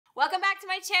Welcome back to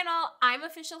my channel. I'm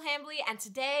Official Hambly, and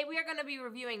today we are going to be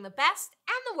reviewing the best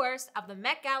and the worst of the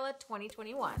Met Gala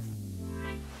 2021.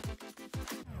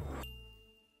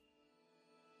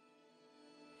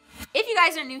 If you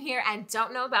guys are new here and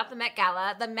don't know about the Met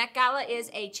Gala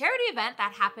is a charity event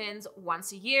that happens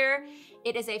once a year.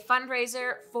 It is a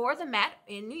fundraiser for the Met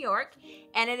in New York,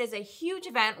 and it is a huge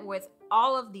event with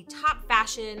all of the top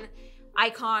fashion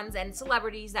icons and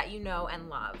celebrities that you know and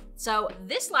love. So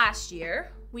this last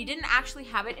year, we didn't actually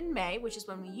have it in May, which is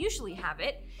when we usually have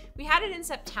it. We had it in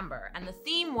September, and the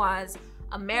theme was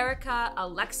America, a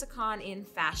Lexicon in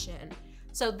Fashion.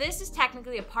 So this is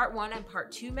technically a part 1 and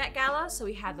part 2 Met Gala. So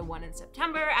we had the one in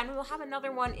September, and we will have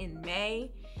another one in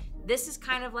May. This is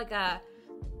kind of like a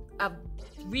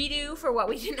redo for what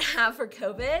we didn't have for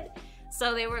COVID.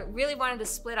 So they really wanted to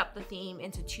split up the theme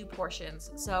into 2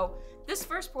 portions. So this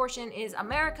first portion is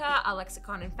America, a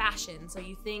Lexicon in Fashion. So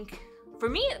you think, for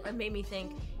me, it made me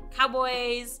think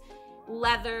cowboys,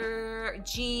 leather,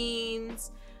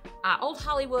 jeans, old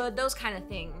Hollywood, those kind of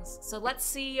things. So let's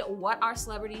see what our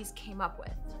celebrities came up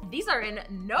with. These are in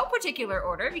no particular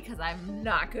order because I'm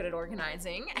not good at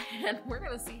organizing, and we're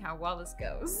gonna see how well this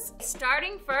goes.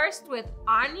 Starting first with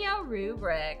Anya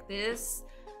Rubrick. This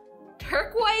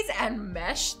turquoise and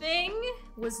mesh thing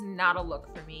was not a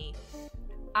look for me.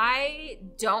 I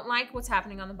don't like what's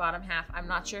happening on the bottom half. I'm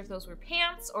not sure if those were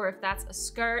pants or if that's a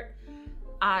skirt.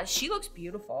 She looks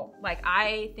beautiful. Like,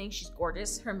 I think she's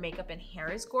gorgeous. Her makeup and hair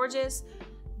is gorgeous.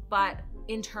 But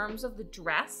in terms of the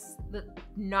dress,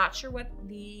 not sure what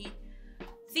the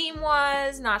theme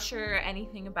was, not sure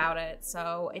anything about it.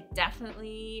 So it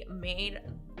definitely made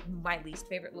my least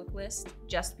favorite look list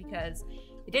just because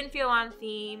it didn't feel on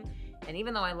theme. And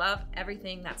even though I love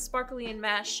everything that's sparkly and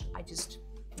mesh, I just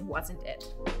wasn't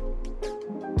it.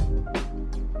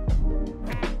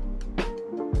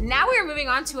 Now we are moving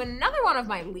on to another one of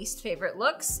my least favorite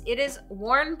looks. It is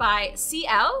worn by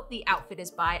CL. The outfit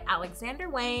is by Alexander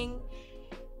Wang,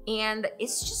 and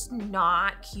it's just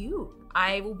not cute.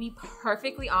 I will be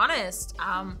perfectly honest.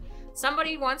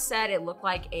 Somebody once said it looked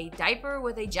like a diaper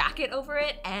with a jacket over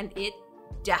it, and it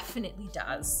definitely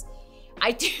does.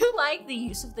 I do like the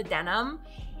use of the denim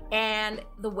and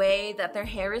the way that their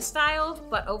hair is styled,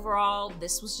 but overall,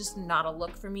 this was just not a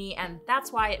look for me, and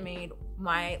that's why it made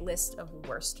my list of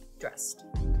worst dressed.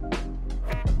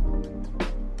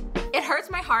 It hurts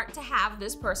my heart to have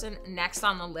this person next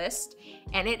on the list,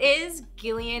 and it is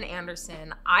Gillian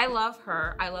Anderson. I love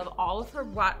her. I love all of her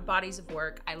bodies of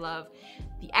work. I love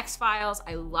The X-Files.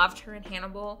 I loved her in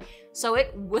Hannibal. So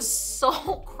it was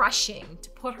soul crushing to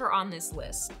put her on this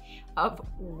list of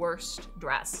worst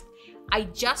dressed. I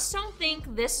just don't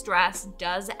think this dress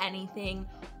does anything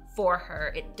for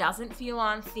her. It doesn't feel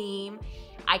on theme.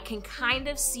 I can kind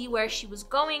of see where she was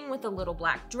going with the little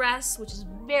black dress, which is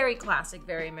very classic,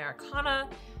 very Americana,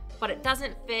 but it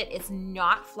doesn't fit. It's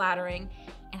not flattering.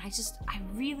 And I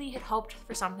really had hoped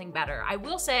for something better. I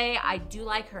will say I do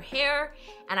like her hair,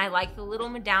 and I like the little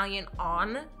medallion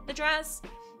on the dress,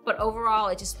 but overall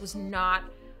it just was not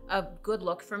a good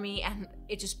look for me, and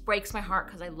it just breaks my heart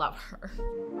because I love her.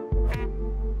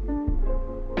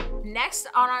 Next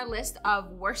on our list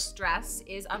of worst dress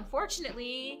is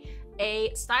unfortunately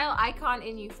a style icon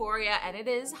in Euphoria, and it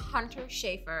is Hunter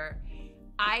Schafer.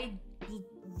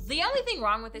 The only thing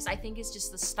wrong with this, I think, is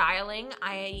just the styling.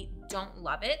 I don't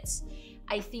love it.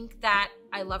 I think that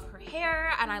I love her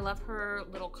hair and I love her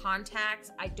little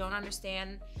contacts. I don't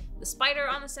understand the spider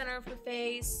on the center of her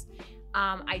face.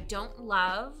 I don't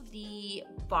love the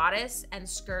bodice and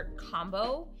skirt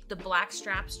combo. The black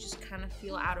straps just kind of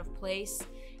feel out of place.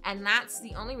 And that's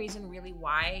the only reason really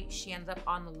why she ends up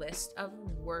on the list of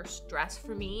worst dress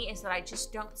for me, is that I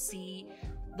just don't see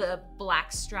the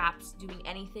black straps doing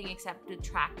anything except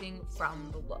detracting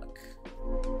from the look.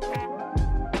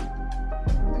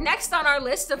 Next on our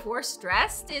list of worst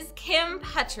dressed is Kim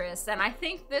Petras, and I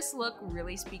think this look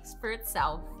really speaks for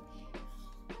itself.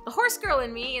 The horse girl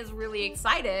in me is really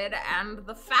excited, and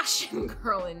the fashion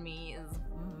girl in me is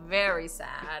very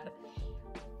sad.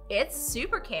 It's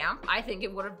super camp. I think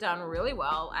it would have done really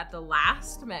well at the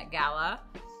last Met Gala.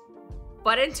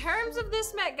 But in terms of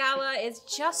this Met Gala, it's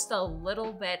just a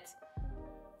little bit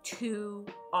too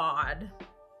odd.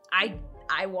 I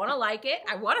want to like it.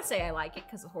 I want to say I like it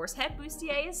because the horse head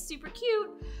bustier is super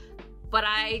cute, but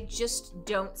I just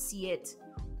don't see it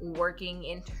working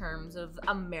in terms of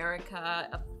America,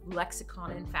 a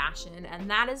Lexicon in Fashion, and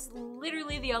that is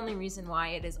literally the only reason why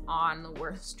it is on the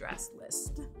worst dressed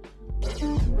list.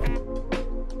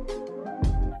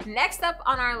 Next up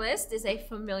on our list is a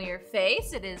familiar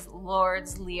face. It is Lord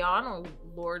Leon,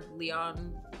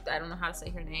 I don't know how to say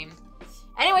her name.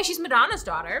 Anyway, she's Madonna's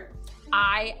daughter.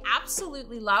 I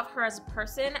absolutely love her as a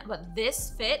person, but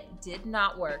this fit did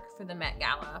not work for the Met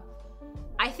Gala.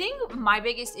 I think my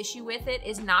biggest issue with it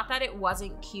is not that it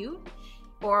wasn't cute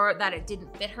or that it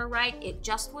didn't fit her right. It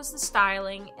just was the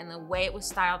styling and the way it was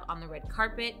styled on the red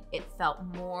carpet. It felt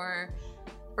more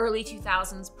early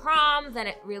 2000s prom than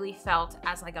it really felt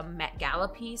as like a Met Gala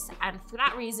piece. And for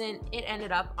that reason, it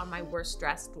ended up on my worst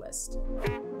dressed list.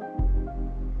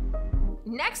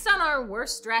 Next on our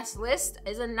worst dress list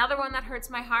is another one that hurts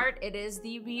my heart. It is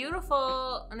the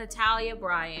beautiful Natalia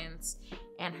Bryant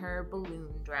and her balloon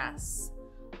dress.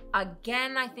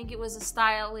 Again, I think it was a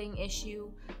styling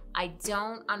issue. I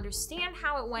don't understand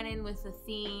how it went in with the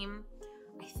theme.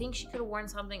 I think she could have worn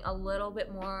something a little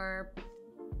bit more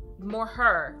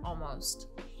her almost.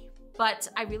 But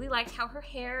I really liked how her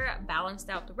hair balanced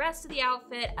out the rest of the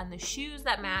outfit, and the shoes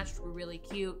that matched were really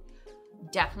cute.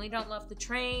 Definitely don't love the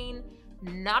train.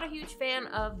 Not a huge fan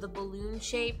of the balloon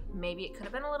shape. Maybe it could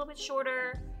have been a little bit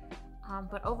shorter.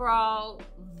 But overall,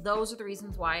 those are the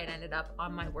reasons why it ended up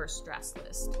on my worst dress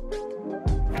list.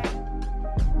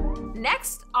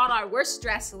 Next on our worst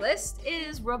dress list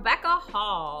is Rebecca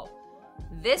Hall.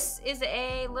 This is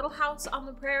a Little House on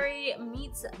the Prairie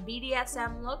meets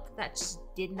BDSM look that just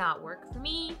did not work for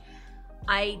me.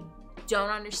 I don't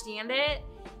understand it.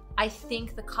 I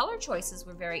think the color choices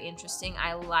were very interesting.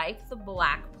 I like the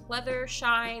black pleather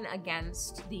shine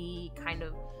against the kind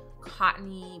of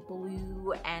cottony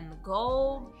blue and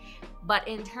gold, but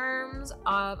in terms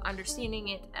of understanding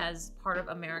it as part of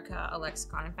America, a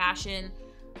Lexicon of Fashion,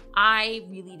 I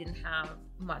really didn't have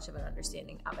much of an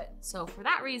understanding of it. So for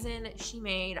that reason, she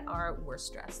made our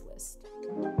worst dress list.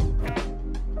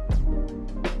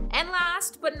 And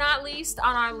last but not least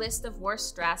on our list of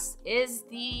worst dress is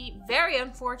the very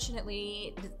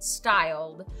unfortunately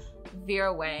styled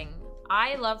Vera Wang.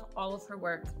 I love all of her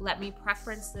work. Let me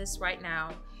preference this right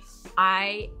now.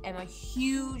 I am a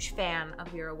huge fan of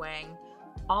Vera Wang.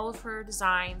 All of her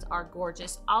designs are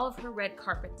gorgeous. All of her red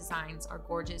carpet designs are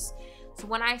gorgeous. So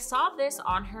when I saw this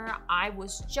on her, I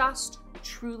was just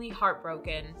truly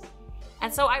heartbroken.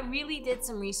 And so I really did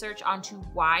some research onto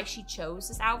why she chose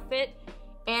this outfit.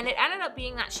 And it ended up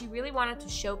being that she really wanted to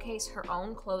showcase her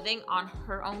own clothing on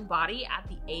her own body at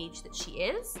the age that she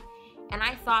is. And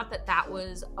I thought that that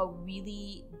was a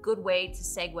really good way to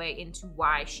segue into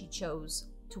why she chose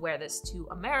to wear this to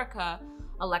America,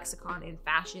 a Lexicon in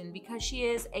Fashion, because she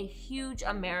is a huge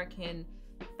American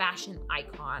fashion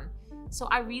icon. So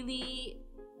I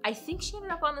think she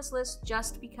ended up on this list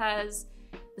just because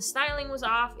the styling was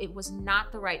off. It was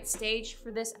not the right stage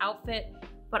for this outfit.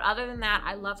 But other than that,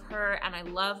 I love her and I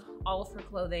love all of her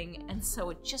clothing. And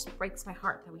so it just breaks my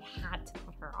heart that we had to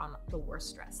put her on the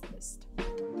worst dress list.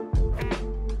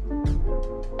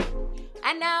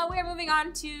 And now we're moving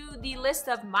on to the list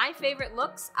of my favorite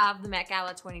looks of the Met Gala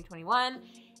 2021.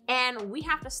 And we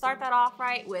have to start that off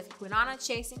right with Kwinana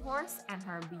Chasing Horse and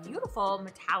her beautiful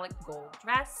metallic gold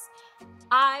dress.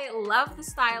 I love the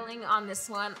styling on this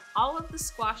one. All of the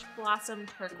squash blossom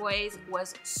turquoise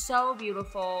was so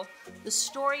beautiful. The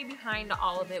story behind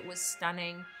all of it was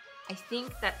stunning. I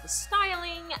think that the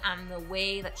styling and the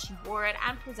way that she wore it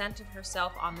and presented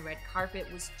herself on the red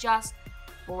carpet was just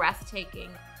breathtaking.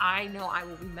 I know I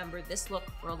will remember this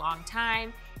look for a long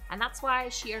time, and that's why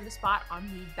she earned a spot on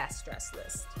the best dress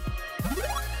list.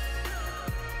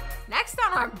 Next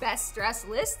on our best dress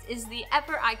list is the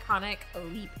ever iconic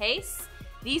Lee Pace,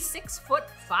 the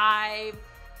 6'5"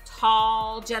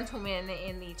 tall gentleman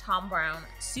in the Tom Brown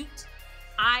suit.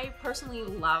 I personally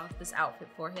love this outfit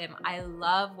for him. I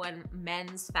love when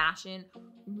men's fashion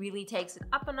really takes it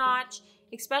up a notch,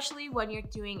 especially when you're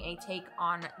doing a take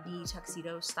on the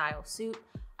tuxedo style suit.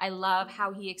 I love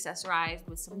how he accessorized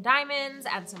with some diamonds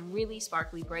and some really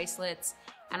sparkly bracelets.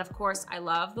 And of course, I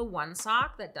love the one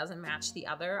sock that doesn't match the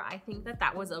other. I think that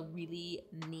that was a really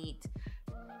neat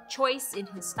choice in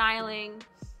his styling.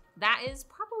 That is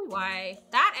probably why,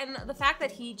 that and the fact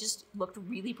that he just looked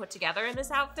really put together in this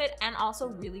outfit and also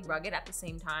really rugged at the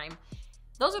same time.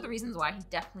 Those are the reasons why he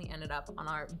definitely ended up on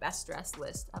our best dress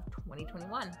list of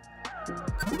 2021.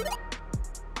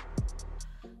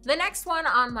 The next one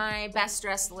on my best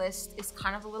dress list is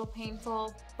kind of a little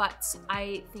painful, but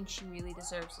I think she really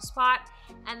deserves a spot,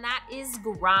 and that is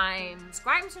Grimes.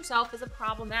 Grimes herself is a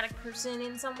problematic person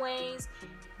in some ways,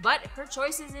 but her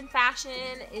choices in fashion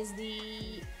is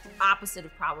the opposite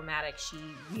of problematic. She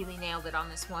really nailed it on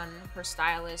this one. Her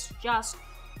stylist just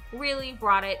really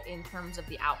brought it in terms of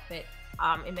the outfit.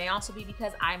 It may also be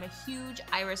because I'm a huge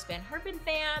Iris Van Herpen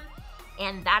fan,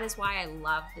 and that is why I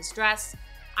love this dress.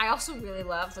 I also really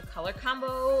love the color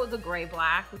combo, the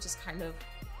gray-black, which is kind of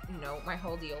you know, my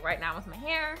whole deal right now with my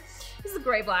hair is the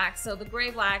gray black. So the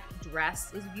gray black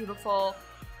dress is beautiful.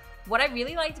 What I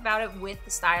really liked about it with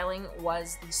the styling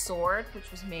was the sword,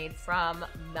 which was made from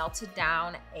melted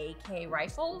down AK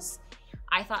rifles.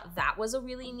 I thought that was a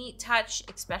really neat touch,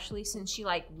 especially since she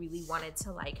like really wanted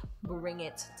to like bring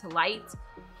it to light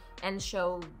and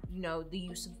show, you know, the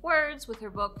use of words with her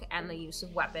book and the use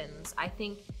of weapons. I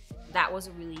think that was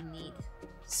a really neat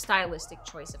stylistic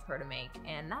choice of her to make,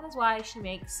 and that is why she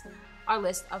makes our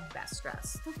list of best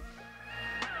dressed.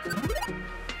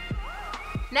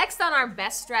 Next on our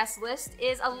best dressed list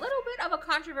is a little bit of a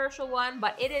controversial one,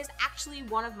 but it is actually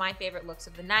one of my favorite looks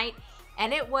of the night,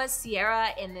 and it was Sierra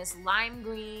in this lime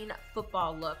green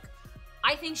football look.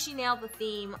 I think she nailed the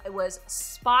theme. It was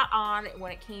spot on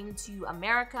when it came to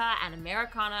America and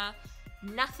Americana.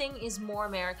 Nothing is more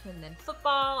American than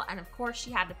football, and of course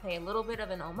she had to pay a little bit of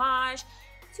an homage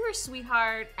to her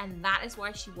sweetheart, and that is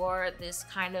why she wore this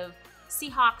kind of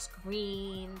Seahawks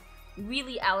green,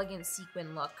 really elegant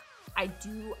sequin look. I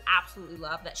do absolutely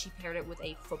love that she paired it with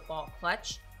a football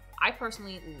clutch. I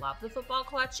personally love the football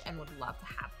clutch and would love to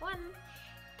have one.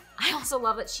 I also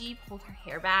love that she pulled her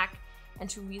hair back and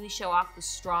to really show off the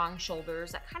strong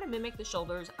shoulders that kind of mimic the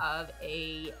shoulders of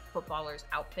a footballer's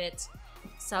outfit.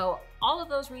 So all of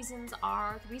those reasons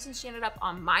are the reasons she ended up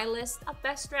on my list of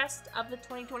best dressed of the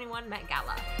 2021 Met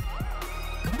Gala.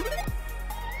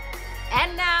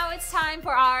 And now it's time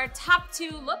for our top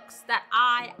 2 looks that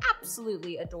I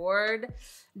absolutely adored.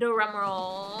 Drum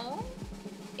roll.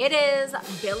 It is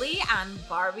Billie and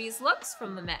Barbie's looks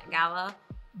from the Met Gala.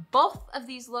 Both of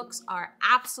these looks are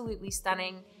absolutely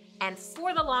stunning, and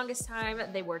for the longest time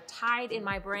they were tied in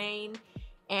my brain,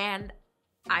 and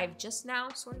I've just now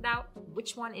sorted out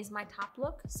which one is my top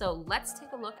look, so let's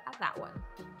take a look at that one.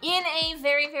 In a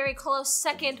very, very close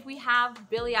second, we have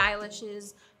Billie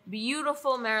Eilish's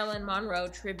beautiful Marilyn Monroe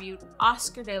tribute.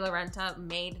 Oscar de la Renta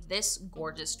made this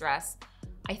gorgeous dress.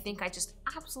 I think I just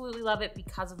absolutely love it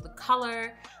because of the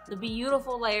color, the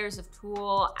beautiful layers of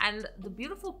tulle, and the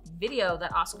beautiful video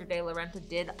that Oscar de la Renta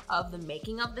did of the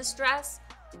making of this dress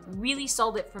really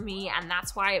sold it for me, and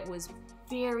that's why it was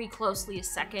very closely a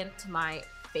second to my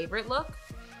favorite look.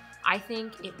 I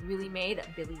think it really made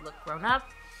Billie look grown up.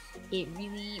 It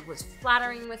really was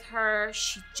flattering with her.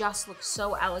 She just looked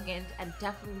so elegant and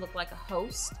definitely looked like a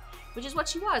host, which is what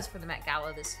she was for the Met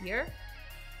Gala this year.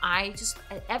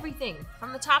 Everything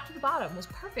from the top to the bottom was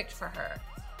perfect for her.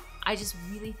 I just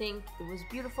really think it was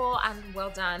beautiful and well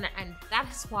done, and that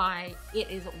is why it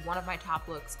is one of my top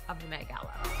looks of the Met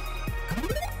Gala.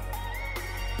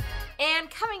 And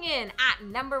coming in at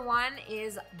number 1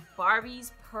 is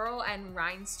Barbie's pearl and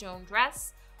rhinestone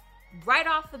dress. Right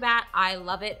off the bat, I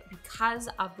love it because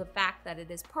of the fact that it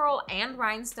is pearl and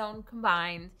rhinestone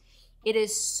combined. It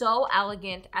is so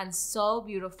elegant and so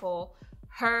beautiful.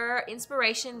 Her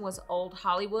inspiration was old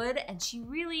Hollywood, and she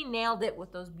really nailed it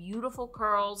with those beautiful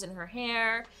curls in her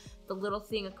hair, the little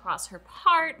thing across her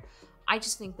part. I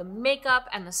just think the makeup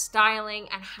and the styling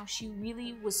and how she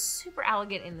really was super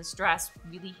elegant in this dress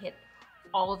really hit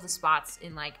all of the spots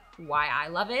in like why I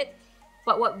love it.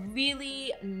 But what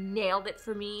really nailed it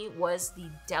for me was the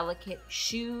delicate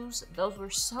shoes. Those were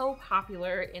so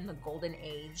popular in the golden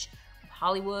age of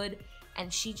Hollywood.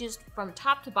 And she just, from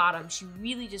top to bottom, she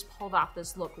really just pulled off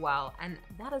this look well. And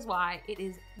that is why it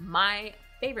is my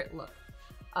favorite look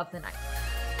of the night.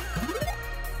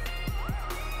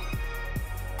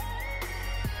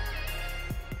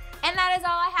 And that is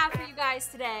all I have for you guys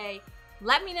today.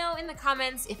 Let me know in the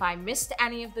comments if I missed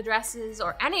any of the dresses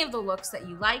or any of the looks that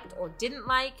you liked or didn't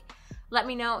like. Let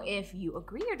me know if you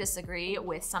agree or disagree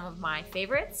with some of my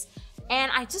favorites.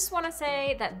 And I just want to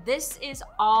say that this is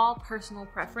all personal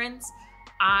preference.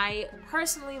 I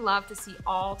personally love to see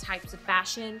all types of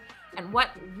fashion, and what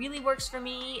really works for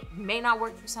me may not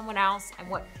work for someone else, and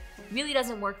what really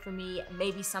doesn't work for me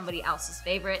may be somebody else's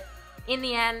favorite. In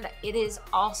the end, it is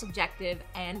all subjective,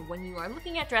 and when you are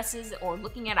looking at dresses or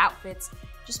looking at outfits,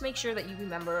 just make sure that you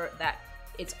remember that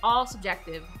it's all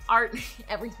subjective, art,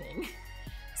 everything.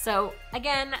 So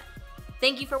again,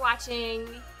 thank you for watching.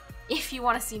 If you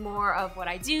want to see more of what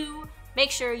I do,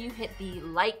 make sure you hit the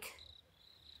like,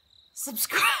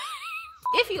 subscribe.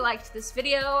 If you liked this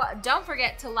video, don't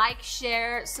forget to like,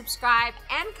 share, subscribe,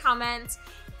 and comment.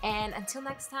 And until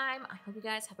next time, I hope you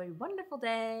guys have a wonderful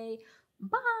day.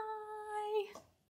 Bye.